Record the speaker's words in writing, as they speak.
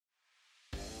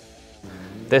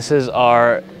This is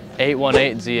our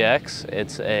 818ZX.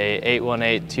 It's a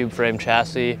 818 tube frame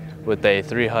chassis with a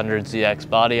 300ZX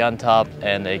body on top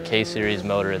and a K-series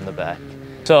motor in the back.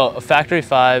 So Factory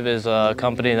 5 is a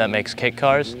company that makes kit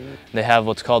cars. They have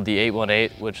what's called the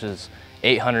 818, which is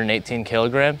 818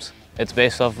 kilograms. It's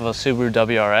based off of a Subaru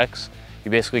WRX.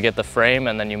 You basically get the frame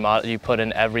and then you put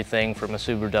in everything from a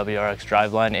Subaru WRX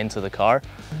driveline into the car.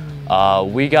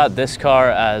 We got this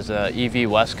car as an EV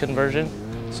West conversion.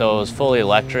 So it was fully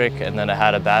electric and then it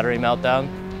had a battery meltdown.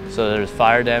 So there's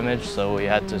fire damage, so we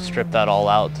had to strip that all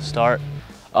out to start.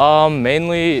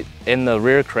 Mainly in the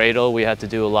rear cradle, we had to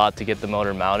do a lot to get the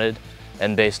motor mounted.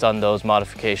 And based on those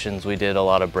modifications, we did a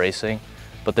lot of bracing.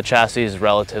 But the chassis is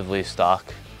relatively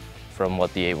stock from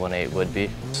what the 818 would be.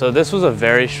 So this was a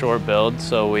very short build.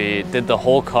 So we did the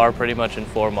whole car pretty much in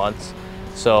 4 months.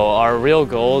 So our real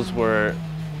goals were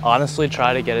honestly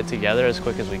try to get it together as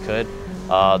quick as we could.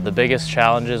 The biggest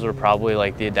challenges were probably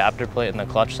like the adapter plate and the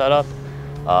clutch setup.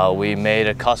 We made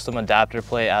a custom adapter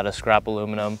plate out of scrap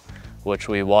aluminum, which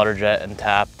we water jet and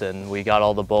tapped, and we got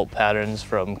all the bolt patterns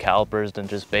from calipers and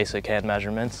just basic hand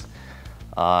measurements.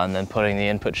 And then putting the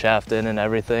input shaft in and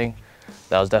everything.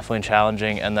 That was definitely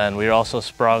challenging. And then we were also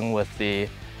sprung with the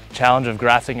challenge of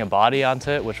grafting a body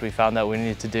onto it, which we found that we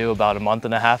needed to do about a month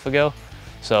and a half ago.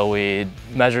 So we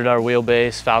measured our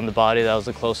wheelbase, found the body that was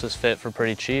the closest fit for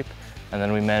pretty cheap. And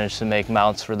then we managed to make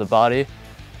mounts for the body,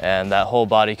 and that whole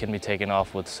body can be taken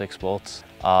off with 6 bolts.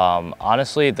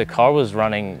 Honestly, the car was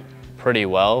running pretty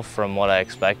well from what I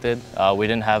expected. We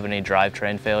didn't have any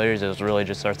drivetrain failures. It was really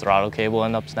just our throttle cable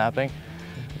ended up snapping.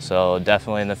 So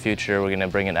definitely in the future, we're gonna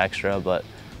bring an extra, but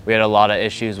we had a lot of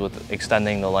issues with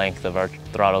extending the length of our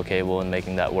throttle cable and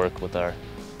making that work with our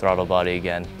throttle body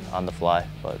again on the fly.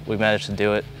 But we managed to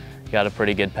do it, got a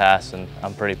pretty good pass, and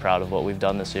I'm pretty proud of what we've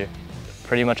done this year.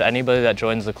 Pretty much anybody that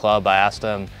joins the club, I asked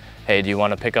them, hey, do you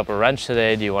want to pick up a wrench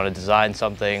today? Do you want to design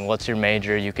something? What's your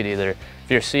major? You could either, if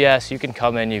you're CS, you can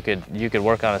come in, you could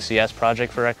work on a CS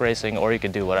project for rec racing, or you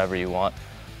could do whatever you want.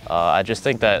 I just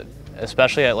think that,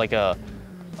 especially at like a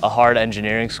hard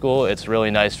engineering school, it's really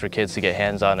nice for kids to get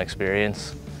hands-on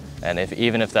experience. And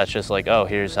even if that's just like, oh,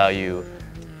 here's how you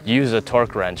use a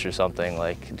torque wrench or something,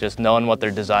 like just knowing what they're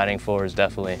designing for is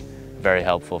definitely very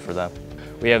helpful for them.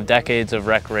 We have decades of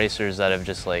rec racers that have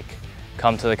just like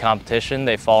come to the competition,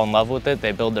 they fall in love with it,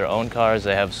 they build their own cars,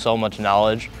 they have so much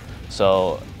knowledge.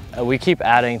 So we keep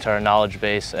adding to our knowledge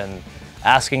base, and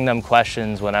asking them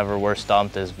questions whenever we're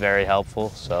stumped is very helpful.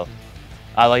 So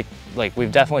I like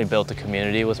we've definitely built a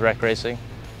community with rec racing.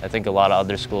 I think a lot of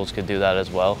other schools could do that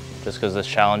as well, just because this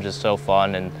challenge is so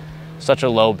fun and such a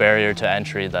low barrier to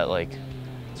entry that like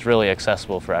it's really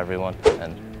accessible for everyone.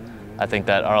 And I think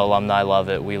that our alumni love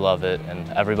it, we love it, and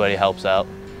everybody helps out.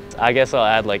 I guess I'll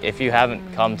add, like, if you haven't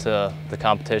come to the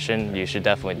competition, you should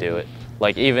definitely do it.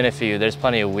 Like, even if there's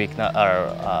plenty of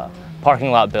parking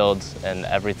lot builds and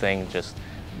everything, just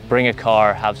bring a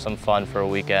car, have some fun for a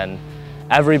weekend.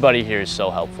 Everybody here is so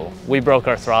helpful. We broke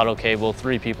our throttle cable,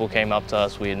 3 people came up to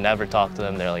us, we had never talked to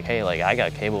them. They're like, hey, like, I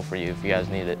got cable for you if you guys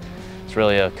need it. It's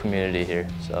really a community here,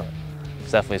 so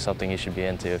it's definitely something you should be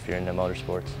into if you're into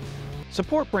motorsports.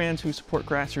 Support brands who support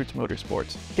grassroots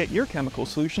motorsports. Get your chemical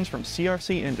solutions from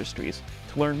CRC Industries.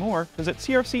 To learn more, visit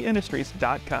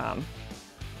crcindustries.com.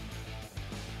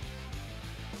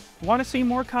 Want to see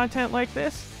more content like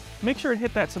this? Make sure to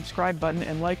hit that subscribe button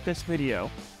and like this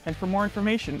video. And for more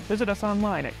information, visit us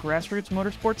online at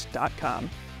grassrootsmotorsports.com.